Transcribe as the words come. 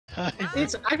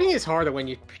I think it's harder when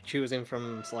you're choosing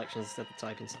from selections instead of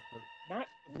typing something.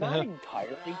 Not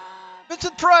entirely.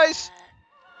 Vincent Price!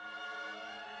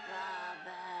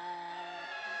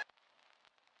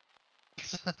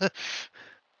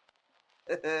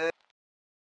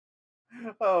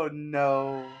 Oh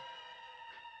no.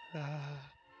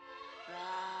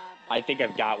 I think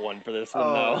I've got one for this one,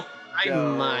 Oh, though. I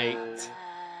no. might.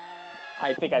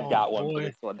 I think I've got one for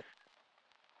this one.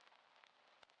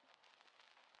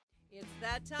 It's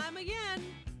that time again.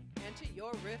 Enter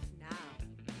your riff now.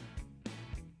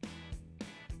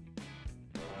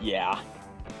 Yeah.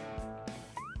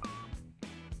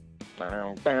 Yeah,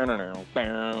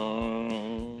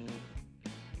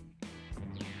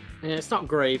 it's not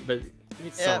great, but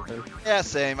it's something. Yeah,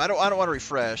 same. I don't want to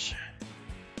refresh.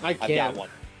 I can't. I've got one.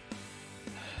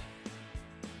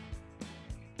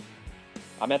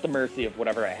 I'm at the mercy of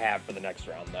whatever I have for the next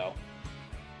round, though.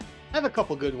 I have a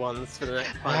couple good ones for the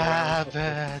next round.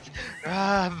 Robert.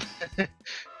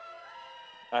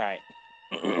 All right.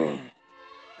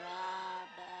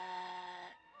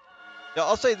 Yeah,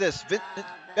 I'll say this.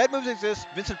 Bad moves exist.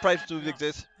 Vincent Price movies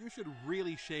exist. You should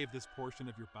really shave this portion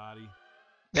of your body.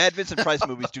 Bad Vincent Price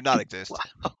movies do not exist.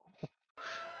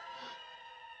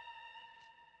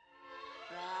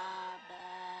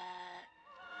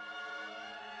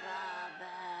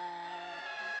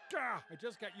 I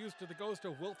just got used to the ghost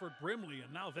of Wilford Brimley,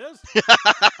 and now this?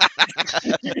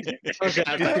 Okay,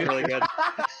 that's really good.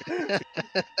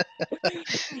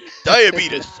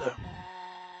 Diabetes.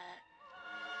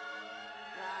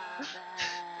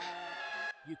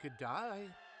 You could die.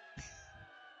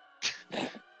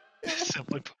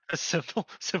 Simply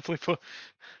put.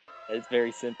 It's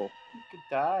very simple. You could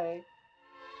die.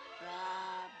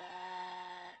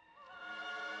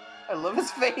 I love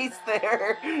his face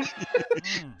there.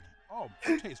 Oh,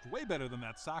 you taste way better than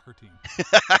that soccer team.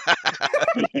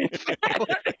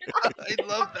 I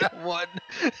love that one.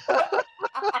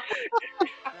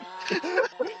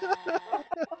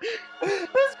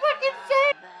 This fucking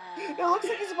shit! It looks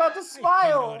like he's about to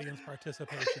smile. Audience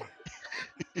participation.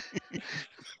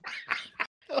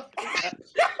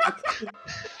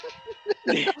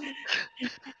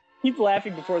 He's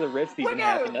laughing before the riffs even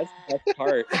happen. That's the best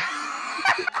part.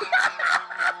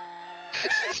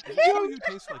 You know you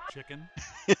taste like chicken.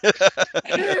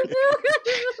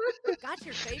 Got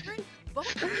your favorite?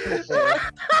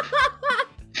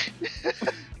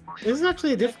 This is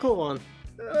actually a difficult one.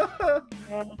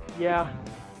 Yeah.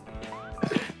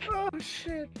 Oh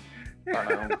shit.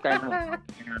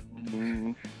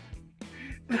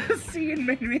 The scene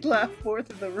made me laugh more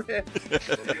than the riff.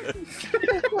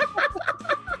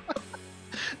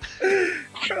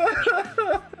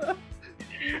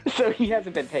 So he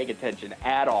hasn't been paying attention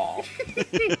at all.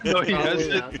 No, he Probably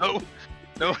hasn't.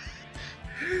 No.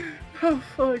 Oh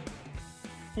fuck.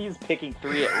 He's picking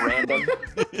 3 at random.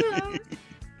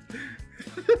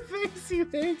 The face he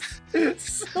makes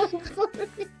so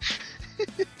funny.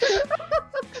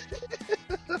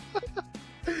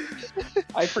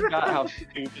 I forgot how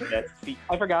stupid that scene.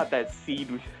 I forgot that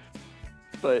scene,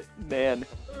 but man.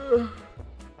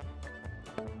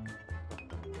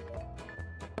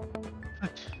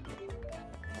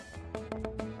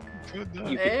 You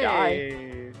could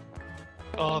die.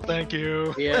 Oh, thank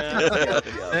you. Yeah.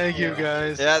 Thank you,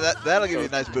 guys. Yeah, that'll give you a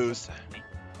nice boost.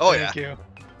 Oh yeah. Thank you.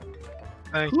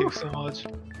 Thank you so much.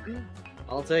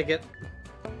 I'll take it.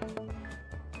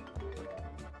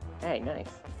 Hey, nice.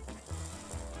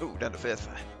 Ooh, down to 5th.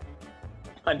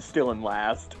 I'm still in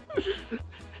last.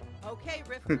 Okay,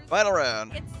 riffers. Final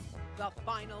round. It's the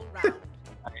final round.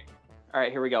 All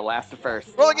right, here we go. Last to first.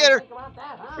 Roll Gator.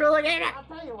 Roll again. I'll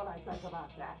tell you what I think about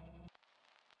that.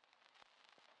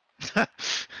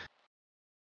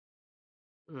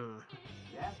 You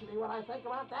ask me what I think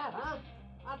about that, huh?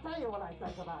 I'll tell you what I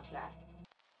think about that.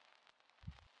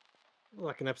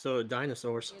 Like an episode of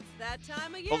Dinosaurs. It's that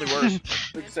time again. Only worse.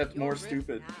 Except more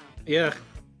stupid. Yeah.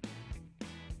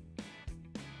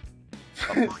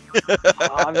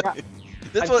 I've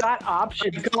got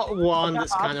options. I've got one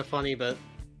that's kind of funny, but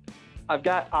I've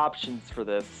got options for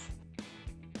this.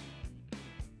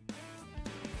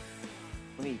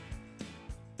 Let me.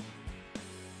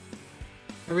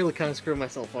 I really kind of screwed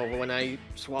myself over when I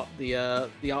swapped the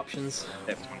options.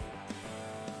 This one.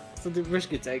 So the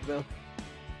risk you take though.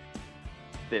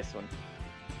 This one.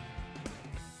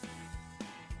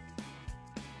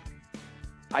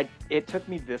 It took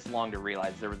me this long to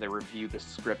realize there was a review the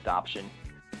script option.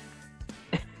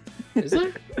 Is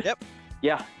there? Yep.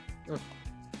 Yeah. Oh.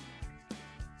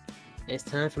 It's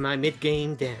time for my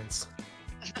mid-game dance.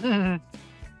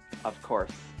 Of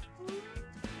course.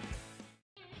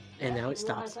 And now it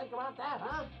stops. Think about that,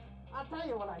 huh? I'll tell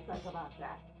you what I think about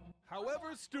that.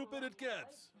 However stupid it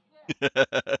gets.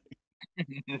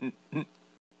 You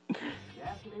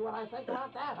asking me what I think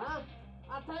about that, huh?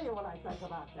 I'll tell you what I think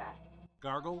about that.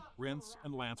 Gargle, rinse,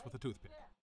 and lance with a toothpick.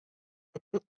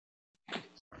 You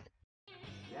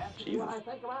asking me what I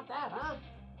think about that, huh?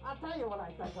 I'll tell you what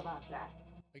I think about that.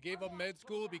 I gave up med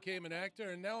school, became an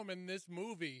actor, and now I'm in this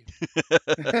movie. You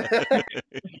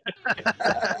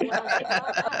asking me what I think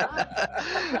about that, huh?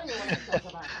 I'll tell you what I think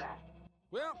about that.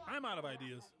 Well, I'm out of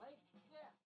ideas.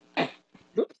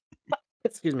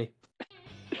 Excuse me.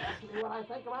 You asking me what I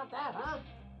think about that, huh?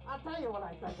 I'll tell you what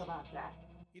I think about that.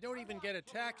 You don't even get a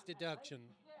tax deduction.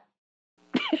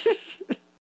 You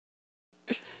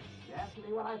asking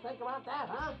me what I think about that,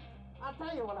 huh? I'll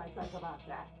tell you what I think about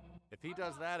that. If he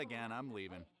does that again, I'm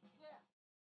leaving.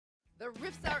 The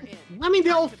riffs are in. I mean, they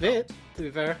all fit, to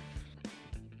be fair.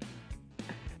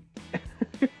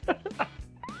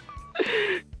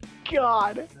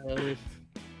 God,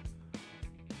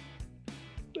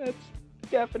 that's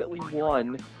definitely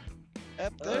one.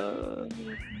 Up there.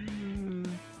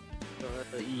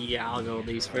 Yeah, I'll go with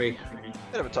these three.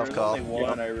 Bit of a tough call. Only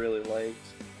one I really liked.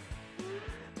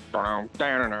 Down,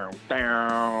 down, down,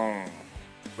 down.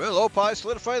 Will Opie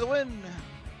solidify the win?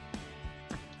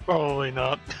 Probably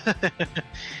not.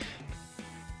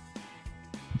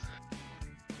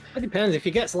 It depends. If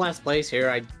he gets last place here,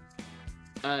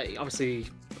 obviously,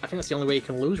 I think that's the only way you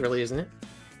can lose, really, isn't it?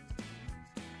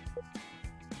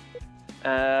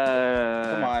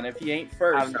 Come on, if you ain't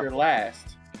first, you're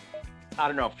last. I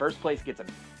don't know. First place gets a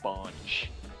bunch.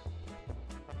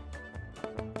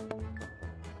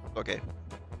 Okay.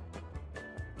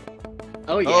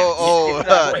 Oh yeah.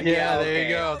 Yeah, there okay.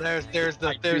 you go. There's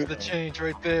the change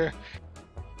right there.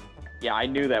 Yeah, I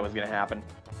knew that was gonna happen.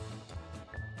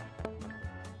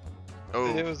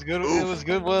 Oh. It was good. Oof. It was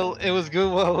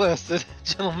good. Well lasted,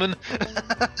 gentlemen.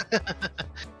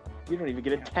 You don't even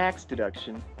get a tax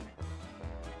deduction.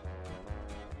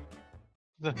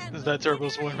 Is that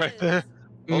Turbo's win right there?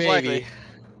 Most Maybe. likely.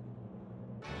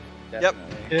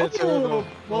 Definitely. Yeah, Turbo. Oh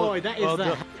boy, that is well the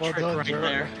done, trick right Turbo.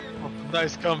 there.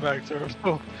 Nice comeback,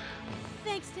 Turbo.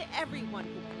 Thanks to everyone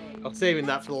who played. I was saving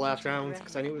that for the last round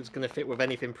because I knew it was going to fit with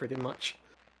anything pretty much.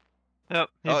 Yep.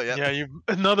 Oh, yeah. Yeah, you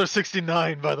another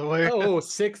 69, by the way. Oh,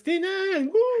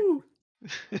 69! Woo!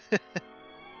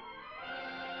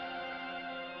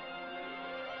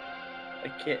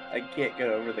 I can't get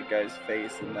over the guy's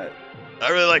face in that. I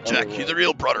really like Jack. Oh, He's a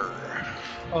real brother.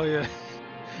 Oh yeah.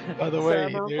 By the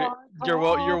way,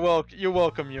 you're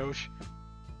welcome, Yosh.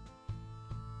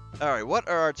 All right, what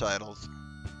are our titles?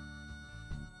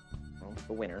 Well,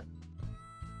 the winner.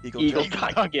 Eagle Eagle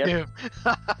Giant, Giant Gift. Give.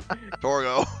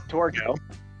 Torgo, Torgo.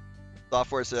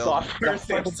 Software Sales, Software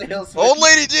Software sales. Old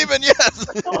Lady Demon, yes.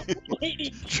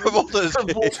 Lady. Travolta's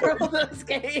Cage. Travolta's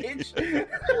Cage.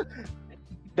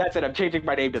 That's it. I'm changing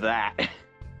my name to that.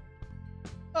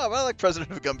 Oh, but I like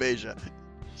President of Gumbasia.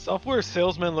 Software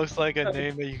Salesman looks like a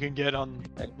name that you can get on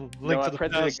Link to the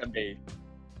President Past. of Gumbasia.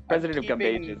 President of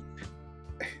Gumbasia.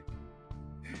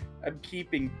 I'm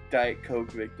keeping Diet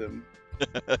Coke Victim.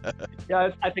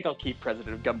 Yeah, I think I'll keep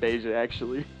President of Gumbasia,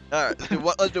 actually. All right,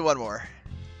 let's do one more.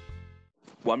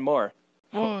 One more.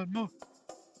 Oh no.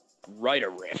 Write a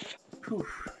riff.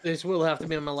 This will have to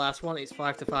be my last one. It's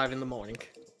 5 to 5 in the morning.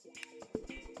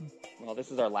 Well,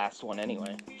 this is our last one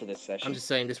anyway for this session. I'm just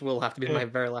saying this will have to be my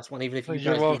very last one, even if you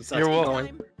You're guys wel- do decide you're to keep wel-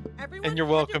 going. Everyone And you're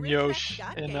find welcome, your Yosh.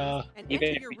 Rifftrax And games and even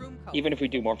enter if your we, room code. even if we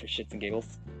do more for shits and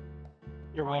giggles.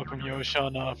 You're welcome, Yosh,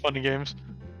 on Funny Games.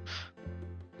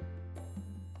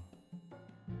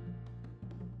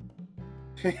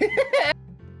 His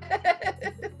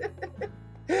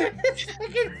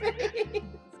fucking face.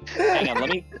 Hang on, let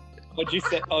me. Did you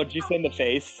send the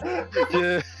face?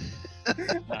 Yeah.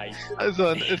 Nice. It's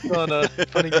on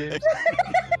Funny Games.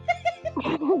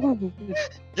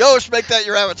 Yosh, make that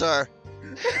your avatar.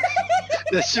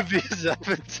 That should be his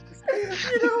avatar.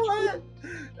 You know what?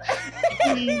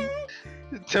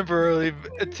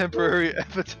 Temporary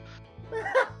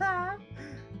avatar.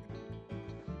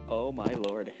 Oh my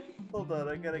lord. Hold on,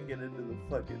 I gotta get into the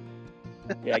fucking.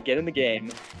 Yeah, get in the game.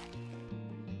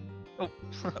 Oh.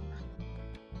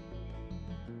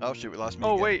 Oh shoot, we lost me.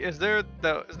 Oh again. wait, is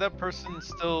that person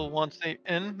still wants to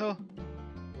in though?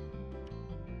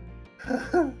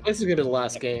 This is gonna be the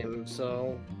last game,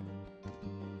 so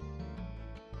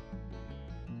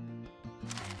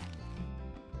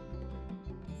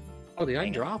oh, did I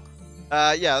drop?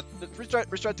 Yeah.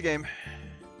 Restart the game.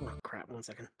 Oh crap! 1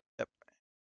 second.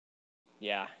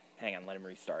 Yeah, hang on, let him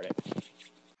restart it.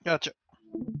 Gotcha.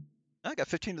 I got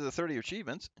 15 to the 30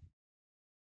 achievements.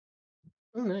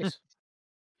 Oh, nice.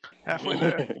 Halfway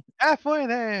there. Halfway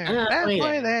there. Halfway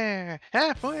Halfway there. there.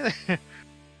 Halfway there.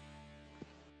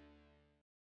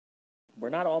 We're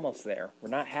not almost there. We're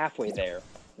not halfway there.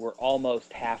 We're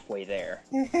almost halfway there.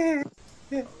 Welcome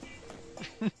to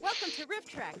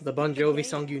Rifftrax. The Bon Jovi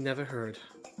song you never heard.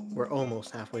 We're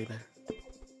almost halfway there.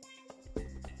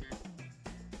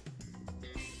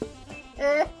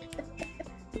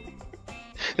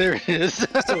 There it is.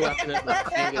 Still laughing at my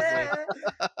fingers,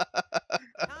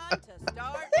 Time to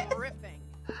start riffing.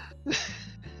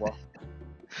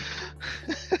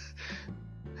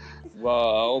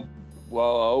 Whoa.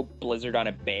 Whoa. Blizzard on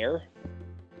a bear?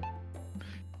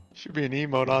 Should be an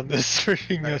emote on this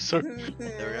freaking sword.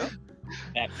 There we go.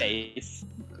 That face.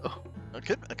 I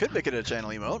could make it a channel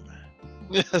emote.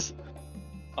 Yes.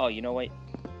 Oh, you know what?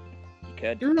 You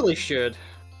could. You really should.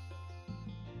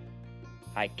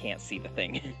 I can't see the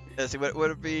thing. Let's see,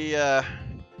 would it be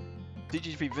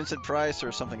DGP Vincent Price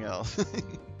or something else?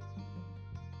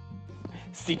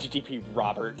 CGGP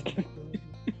Robert.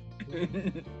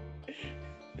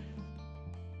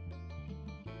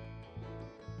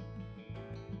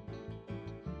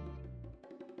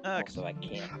 Also, I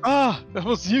can't. Ah, that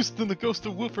was used in the Ghost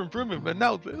of Wilfred Brimley, but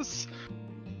now this.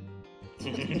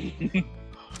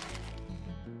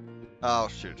 Oh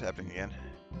shoot, it's happening again.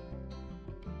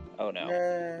 Oh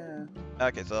no.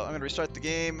 Okay, so I'm gonna restart the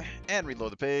game and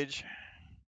reload the page.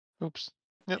 Oops.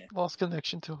 Yep, Yeah. lost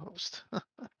connection to host. It'll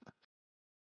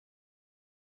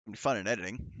be fun in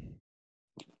editing.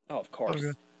 Oh, of course.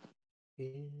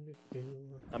 Okay.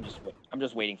 I'm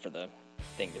just waiting for the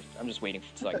thing. I'm just waiting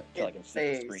so I can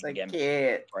see the screen again.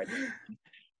 Can't. Right.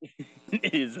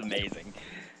 It is amazing.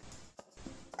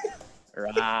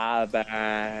 Robert.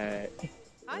 Hi,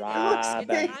 Robert.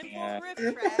 it's time for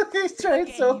Rifftrax. He's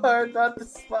trying so hard not to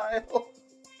smile.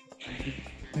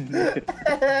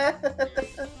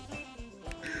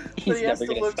 He's he has never to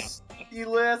gonna look. stop. He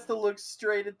has to look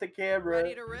straight at the camera.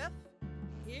 Ready to riff?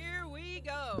 Here we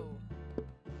go.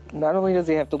 Not only does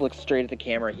he have to look straight at the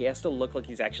camera, he has to look like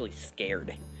he's actually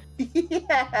scared.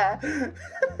 Yeah.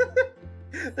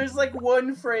 There's like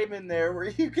one frame in there where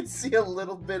you can see a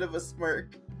little bit of a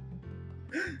smirk.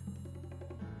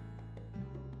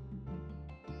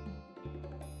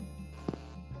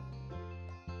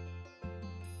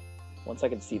 Once I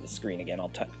can see the screen again,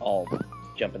 I'll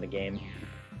jump in the game.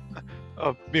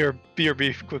 Oh, beer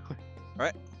beef quickly.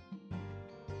 I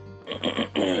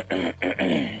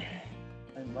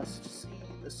must see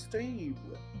the stream.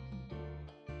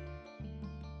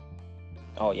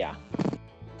 Oh yeah,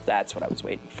 that's what I was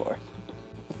waiting for.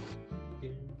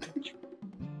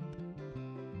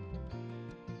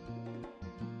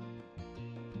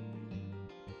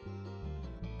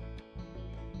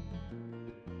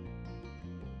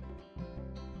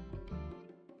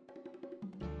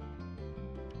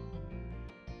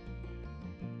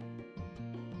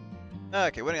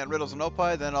 Okay, waiting on riddles and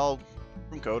opie, then I'll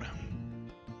room code.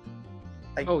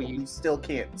 You still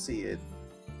can't see it.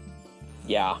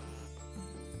 Yeah.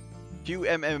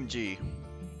 QMMG.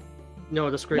 No,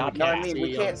 the screen. Not- we No, can't I mean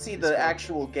we see can't on see the the screen.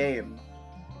 actual game.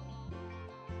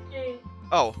 Hey,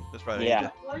 Oh, that's right. I need Yeah.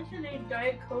 why is your name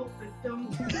Diet Coke Victim?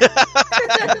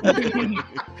 to-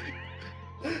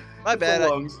 My It's bad. a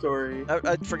long story.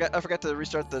 I forgot to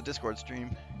restart the Discord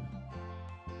stream.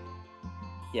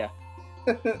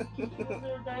 Was there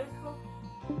a Diet Coke?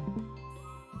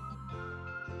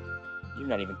 You're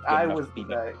not even good I enough was to the be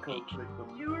Diet fake. Coke victim.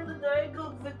 You were the Diet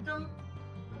Coke victim?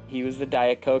 He was the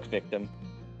Diet Coke victim.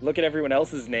 Look at everyone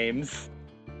else's names.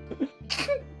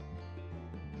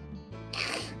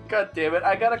 God damn it!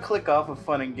 I gotta click off of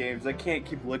Fun and Games. I can't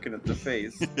keep looking at the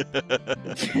face.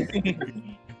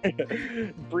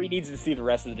 Bree needs to see the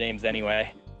rest of the names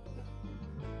anyway.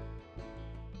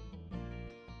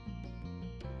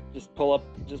 Just pull up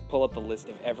the list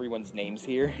of everyone's names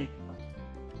here.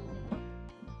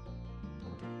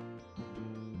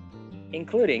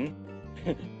 including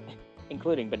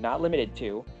but not limited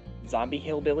to Zombie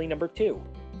Hillbilly number 2.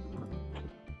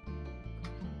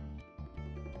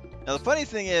 Now the funny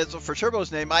thing is, for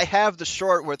Turbo's name, I have the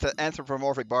short with an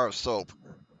anthropomorphic bar of soap.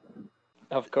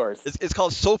 Of course. It's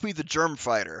called Soapy the Germ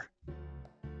Fighter.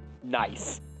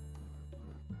 Nice.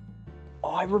 Oh,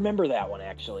 I remember that one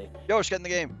actually. Yosh, get in the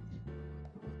game.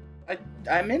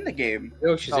 I'm in the game.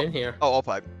 Oh, she's in here. Oh,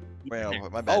 Opie. Wait, no,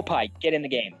 my bad. Opie, get in the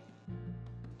game.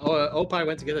 Oh, Opie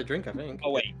went to get a drink, I think.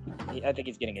 Oh wait, I think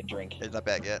he's getting a drink. It's not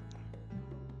bad yet.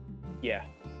 Yeah.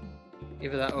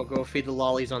 Either that or go feed the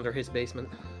lollies under his basement.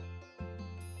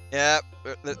 Yeah,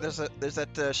 there's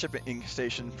that shipping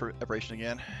station operation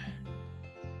again.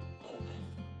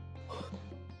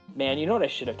 Man, you know what I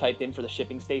should have typed in for the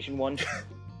shipping station one?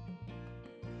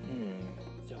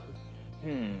 So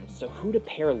So who to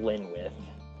pair Lynn with?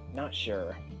 Not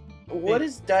sure. What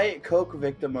is Diet Coke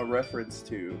victim a reference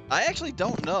to? I actually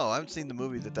don't know. I haven't seen the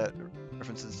movie that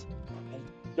references.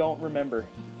 Don't remember.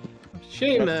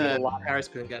 Shame I've seen a lot. Paris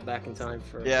couldn't get back in time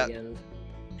for Yeah. the end.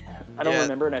 I don't Yeah.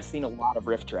 remember, and I've seen a lot of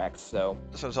Rifftrax, so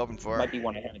That's what I was hoping for. might be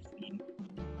one I haven't seen.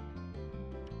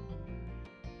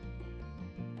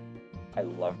 I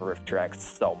love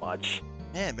Rifftrax so much.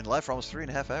 Man, been live for almost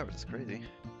 3.5 hours. It's crazy.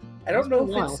 I don't know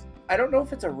been a if it's I don't know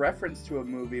if it's a reference to a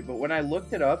movie, but when I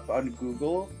looked it up on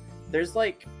Google, there's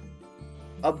like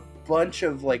a bunch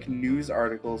of like news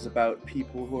articles about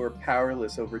people who are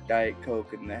powerless over Diet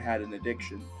Coke and that had an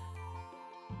addiction.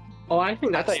 Oh, I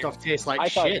think that thought stuff tastes like I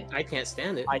thought- shit. I can't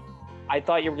stand it. I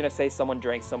thought you were gonna say someone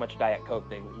drank so much Diet Coke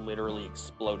they literally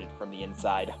exploded from the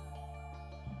inside.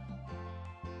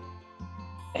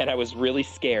 And I was really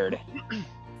scared.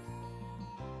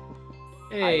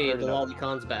 Hey, heard the enough.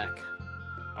 lollicon's back.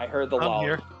 I heard the I'm lull.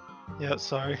 here. Yeah,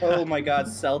 sorry. Oh my god,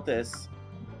 Celtis.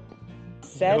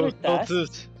 Said Don't us. do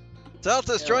this.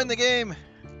 Celtis, join the game.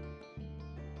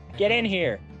 Get in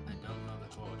here. I don't know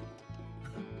the code.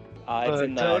 It's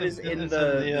in No, it the is in It's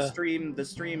the, in the, the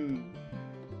stream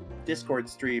Discord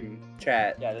stream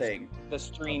chat Yeah, this- thing. the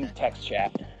stream text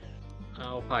chat.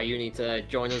 Oh, Pi, you need to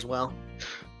join as well.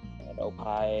 And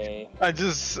Opie.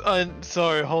 I'm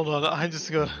sorry, hold on. I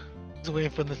just got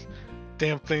waiting for this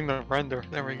damn thing to render.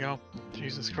 There we go.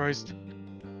 Jesus Christ.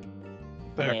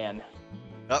 There. Man,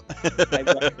 Oh.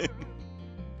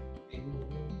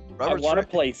 I Robert's want to right.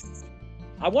 play.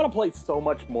 I want to play so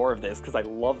much more of this because I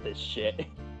love this shit.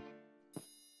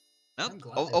 No, I'm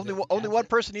glad they only didn't only catch one it.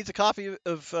 person needs a copy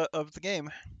of the game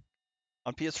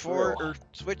on PS4 True. or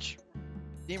Switch,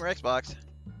 Steam or Xbox.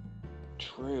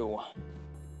 True.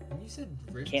 When you said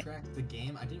Can't- Rifftrax the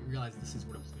game, I didn't realize this is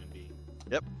what it was going to be.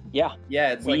 Yeah,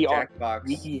 Yeah, it's We like are-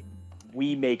 Jackbox.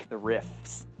 we make the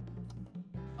riffs.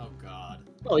 Oh god.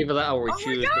 Well, either that or we Oh my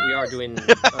choose, but we are doing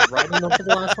writing them for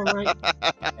the last one, right?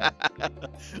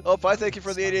 Oh, Pi, thank you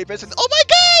for the 88 bits. Oh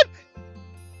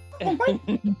my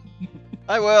god!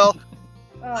 I will.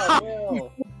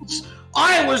 Oh,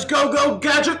 I was Go-Go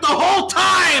Gadget the whole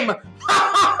time!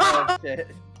 Oh shit.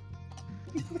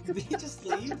 Did he just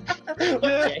leave?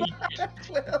 Yeah,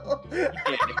 Well. he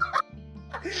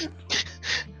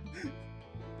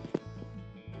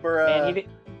Bruh.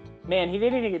 he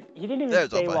didn't even There's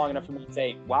stay Opie. long enough for me to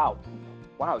say, "Wow,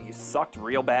 you sucked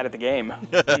real bad at the game."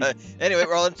 Anyway,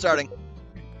 we're all in starting.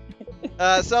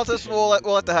 Celtis, we'll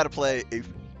let the how to play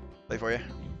for you.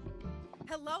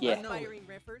 Hello, Yeah. aspiring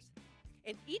riffers.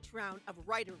 In each round of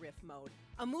Write a Riff mode,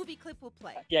 a movie clip will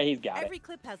play. Yeah, he's got Every it.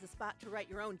 clip has a spot to write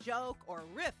your own joke or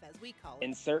riff, as we call it.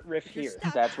 Insert riff If you're here.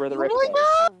 stuck, That's where the you riff will goes.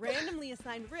 get a randomly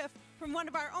assigned riff from one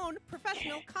of our own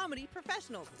professional comedy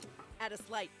professionals at a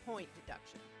slight point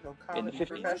deduction. No In the comedy 50s.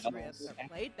 Most professionals. riffs are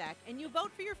played back, and you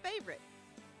vote for your favorite.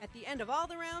 At the end of all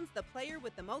the rounds, the player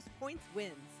with the most points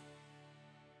wins.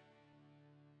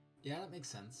 Yeah, that makes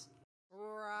sense.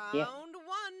 Round Yeah.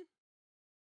 1.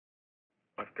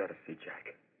 I've got to see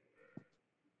Jack.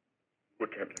 We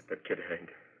can't let that kid hang.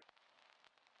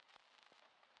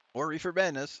 Or Reefer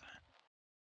Madness.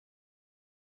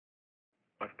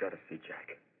 I've got to see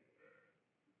Jack.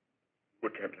 We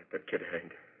can't let that kid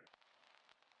hang.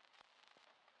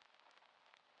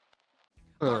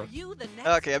 Are you the next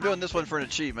Okay, I'm doing top this one for an riffer?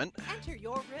 achievement. Enter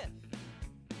your riff.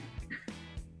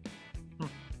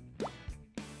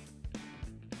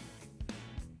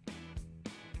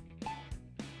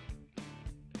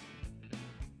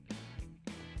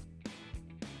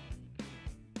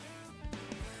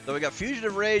 So we got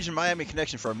Fugitive Rage and Miami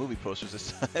Connection for our movie posters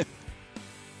this time.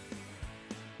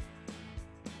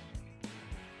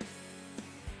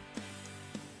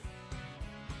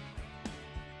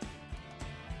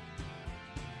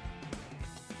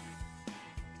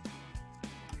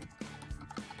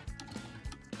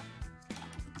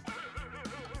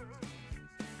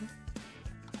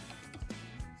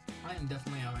 I am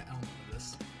definitely on my element with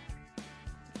this.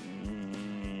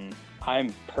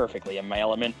 I'm perfectly in my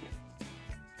element.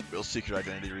 Real secret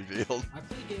identity revealed. I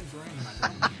play games random, I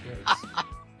don't make jokes.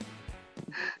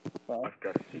 I've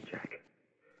got to see Jack.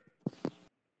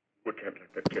 We can't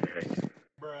let that kid hang.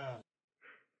 Bruh.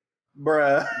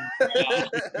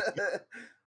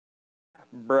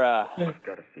 Bruh. I've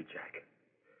got to see Jack.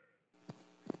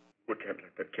 We can't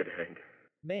let that kid hang.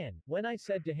 Man, when I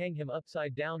said to hang him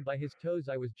upside down by his toes,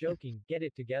 I was joking. Get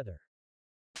it together.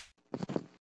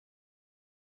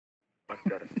 I've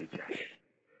got to see Jack.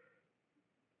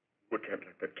 We can't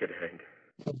let that kid hang.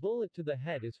 A bullet to the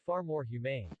head is far more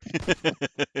humane. I've got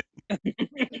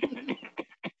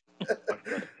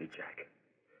to see Jack.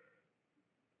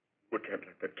 We can't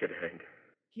let that kid hang.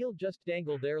 He'll just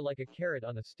dangle there like a carrot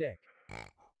on a stick.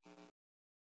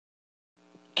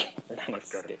 I've got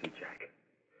to see Jack.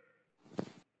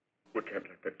 We can't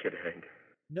let that kid hang.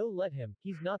 No, let him.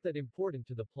 He's not that important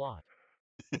to the plot.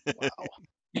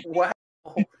 Wow.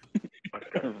 Wow.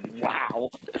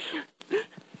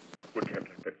 We can't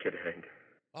let that kid hang.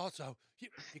 Also, you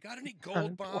got any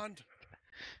gold bond?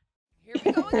 Here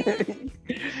we go again.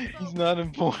 He's not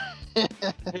important.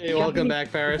 Hey, welcome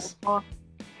back, Paris.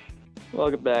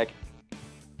 Welcome back.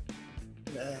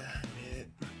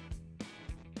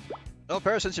 Oh,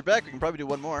 Paris, since you're back, we can probably do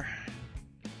one more.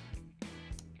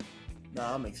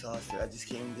 Nah, I'm exhausted. I just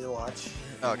came to watch.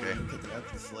 Okay. I'm picking up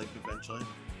to sleep eventually.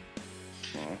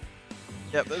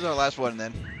 Yep, this is our last one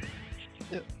then.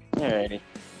 Alrighty.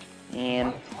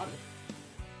 And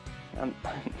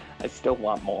I still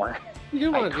want more. You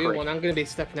do want I to do cra- one. I'm going to be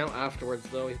stepping out afterwards,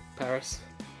 though, Paris.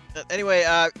 Anyway,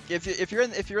 if you're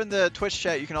in the Twitch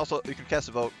chat, you can cast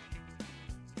a vote.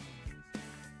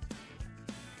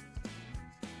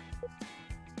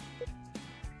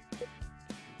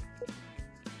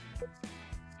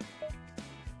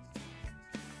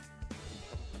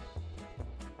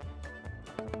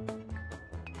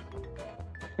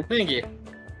 Thank you.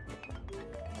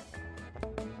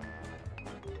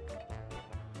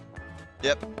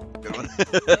 Yep, good one.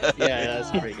 Yeah,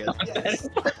 that's pretty good. Yes.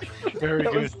 Very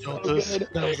That good, was so Deltas. good.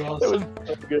 That was awesome. That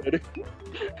was so good.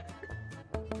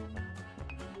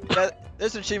 Yeah,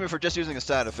 there's an achievement for just using a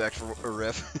sound effect for a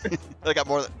riff. I got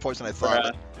more points than I thought.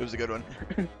 But it was a good one.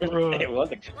 It was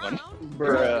a good one.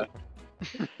 Bruh.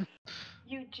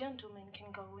 You gentlemen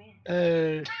can go in.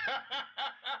 Hey.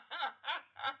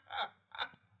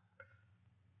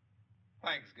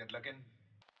 Thanks, good looking.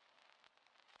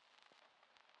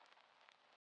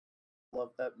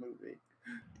 Love that movie.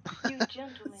 You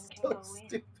gentlemen can So go in.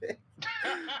 stupid.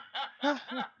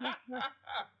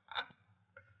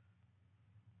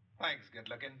 Thanks, good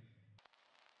looking.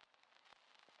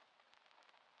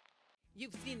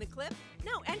 You've seen the clip?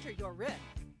 Now enter your riff.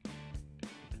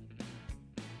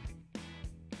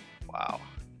 Wow.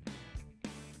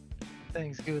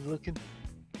 Thanks, good looking.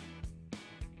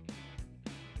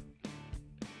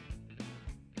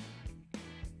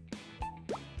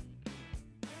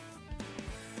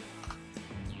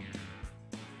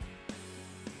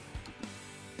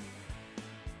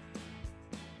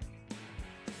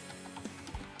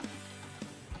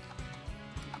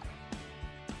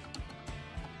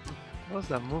 What's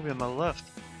that movie on the left?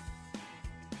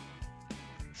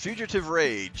 Fugitive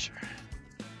Rage.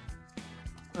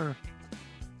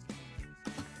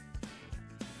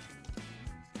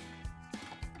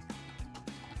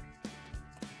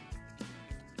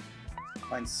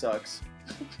 Mine sucks.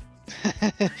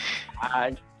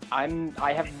 I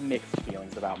have mixed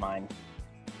feelings about mine.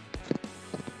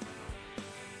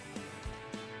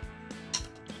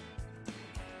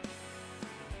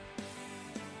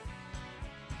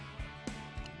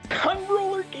 I'm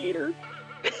Roller Gator.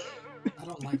 I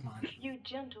don't like mine. You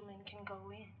gentlemen can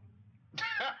go in.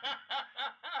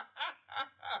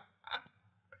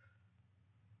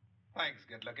 Thanks,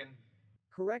 good looking.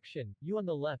 Correction, you on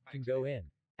the left can go in.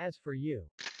 As for you.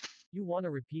 You want to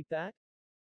repeat that?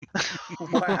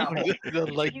 Wow. I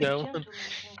don't like You that one. gentlemen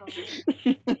can go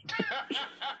in.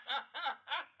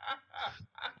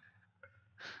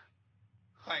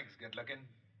 Thanks, good looking.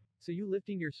 So you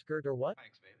lifting your skirt or what?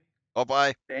 Thanks, baby. Oh,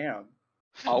 bye. Damn.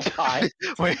 Oh, bye.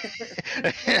 Wait. You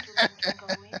gentlemen can go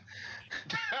in.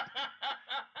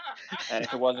 And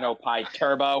if it wasn't Opie,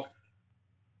 Turbo. Thanks,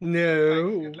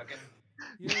 No. good looking.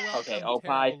 You're welcome, Okay, Opie.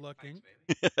 terrible looking.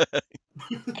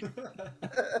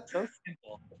 So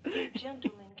simple. You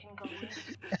gentlemen can go in.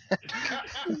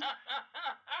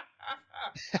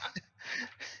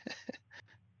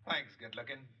 Thanks, good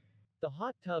looking. The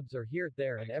hot tubs are here,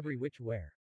 there, and every which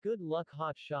where. Good luck,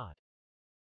 hot shot.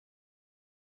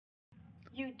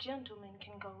 You gentlemen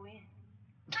can go in.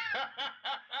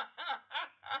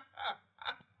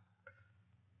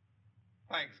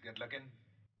 Thanks, good looking.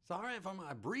 Sorry for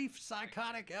my brief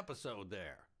psychotic episode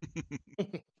there. You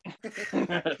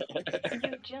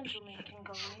gentlemen can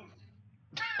go in.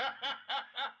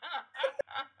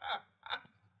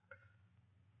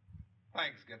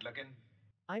 Thanks, good looking.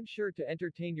 I'm sure to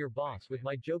entertain your boss with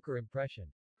my Joker impression.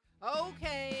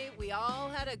 Okay, we all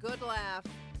had a good laugh.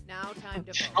 Now time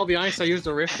to vote. I'll be honest, I used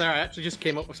a riff there. I actually just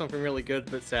came up with something really good,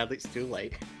 but sadly it's too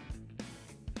late.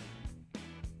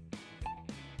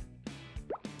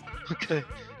 Okay.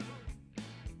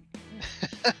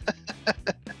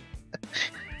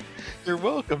 You're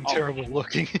welcome, terrible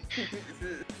looking.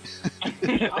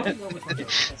 I'll go with the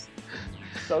Jokers.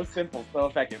 So simple, so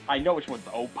effective. I know which one's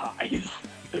Opie's.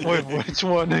 Wait, which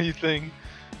one do you think?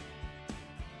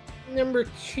 Number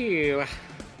 2.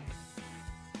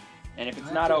 And if it's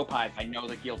I not have Opie's, I know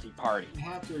the guilty party. I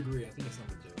have to agree. I think it's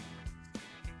number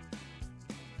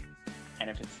 2.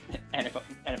 And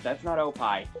if that's not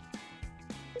Opie,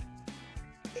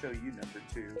 Show you number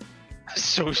 2.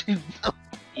 So you know.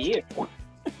 ew.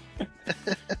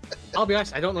 I'll be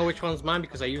honest, I don't know which one's mine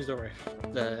because I used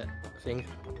the thing.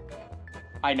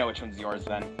 I know which one's yours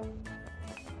then.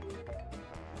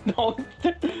 No.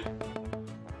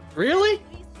 Really?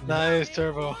 Nice,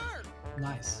 Turbo.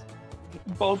 Nice.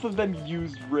 Both of them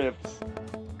used riffs.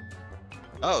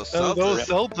 Oh, Oh, those Celtas.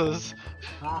 Celtas.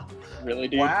 Ah, Really,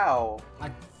 dude? Wow.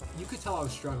 you could tell I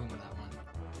was struggling with that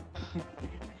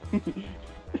one.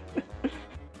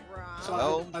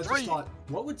 So I just thought,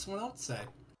 what would someone else say?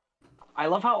 I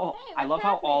love how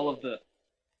all of the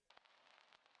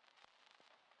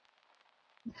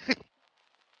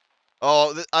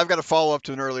Oh, I've got a follow up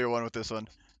to an earlier one with this one.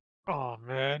 Oh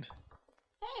man.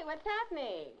 Hey, what's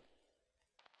happening?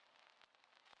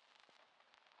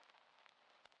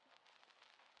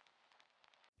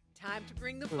 Time to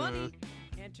bring the funny.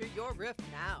 Enter your riff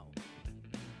now.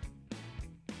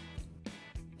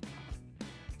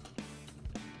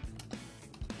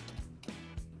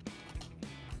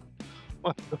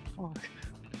 What the fuck?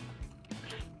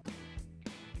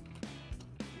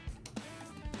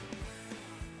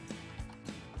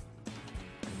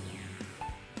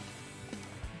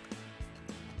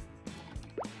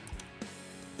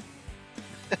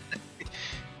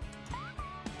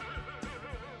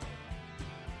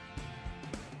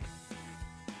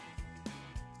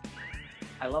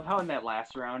 I love how in that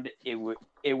last round it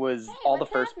was all the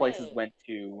first places went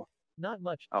to. Not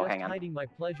much, Oh, just hang on. hiding my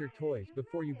pleasure toys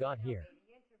before you got here.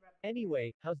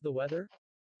 Anyway, how's the weather?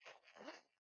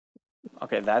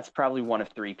 Okay, that's probably one of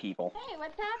 3 people. Hey,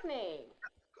 what's happening?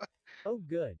 Oh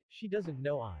good, she doesn't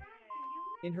know I.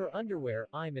 In her underwear,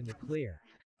 I'm in the clear.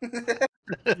 Hey,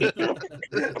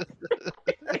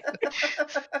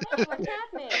 what's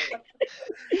happening?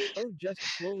 Oh, just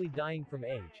slowly dying from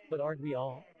age, but aren't we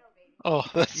all? Oh,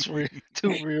 that's too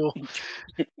real.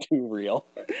 Too real.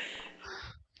 Hey,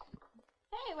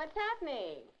 what's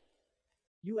happening?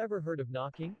 You ever heard of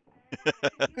knocking?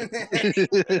 That's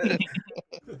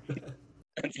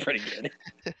pretty good.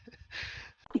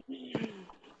 Hey,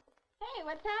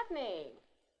 what's happening?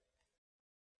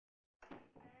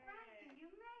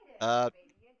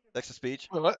 Text to speech.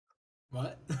 What?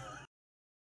 What?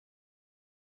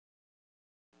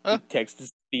 Did text to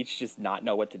speech just not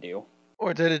know what to do?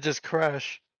 Or did it just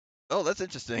crash? Oh, that's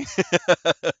interesting.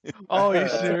 Oh, are you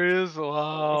serious?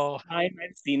 Wow. I've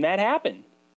seen that happen.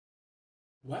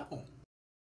 Well.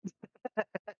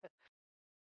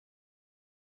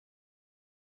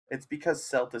 It's because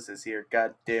Celtus is here.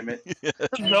 God damn it.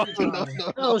 No.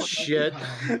 Oh shit.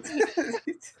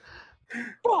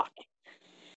 Fuck.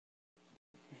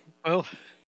 Well,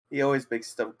 He always makes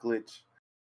stuff glitch.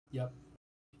 Yep.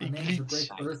 I managed to break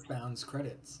Earthbound's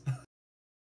credits.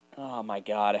 Oh my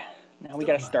god. Now we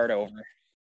gotta start over.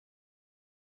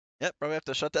 Yep, probably have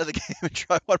to shut down the game and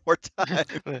try one more time.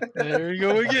 there we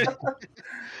go again.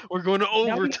 We're going to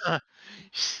overtime.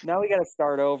 Now we gotta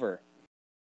start over.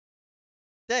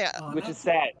 Dang, which is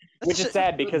sad. Which is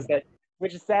sad because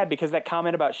that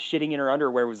comment about shitting in her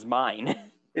underwear was mine.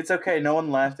 It's okay. No one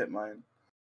laughed at mine.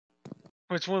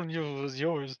 Which one was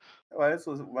yours?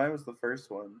 Mine was the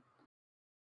first one.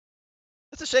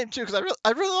 That's a shame too, because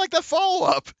I really like that follow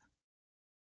up.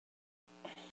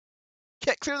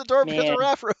 Can't clear the door because of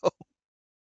Raffro.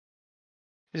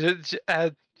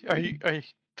 Add? Are you?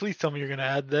 Please tell me you're gonna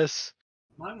add this.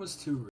 Mine was too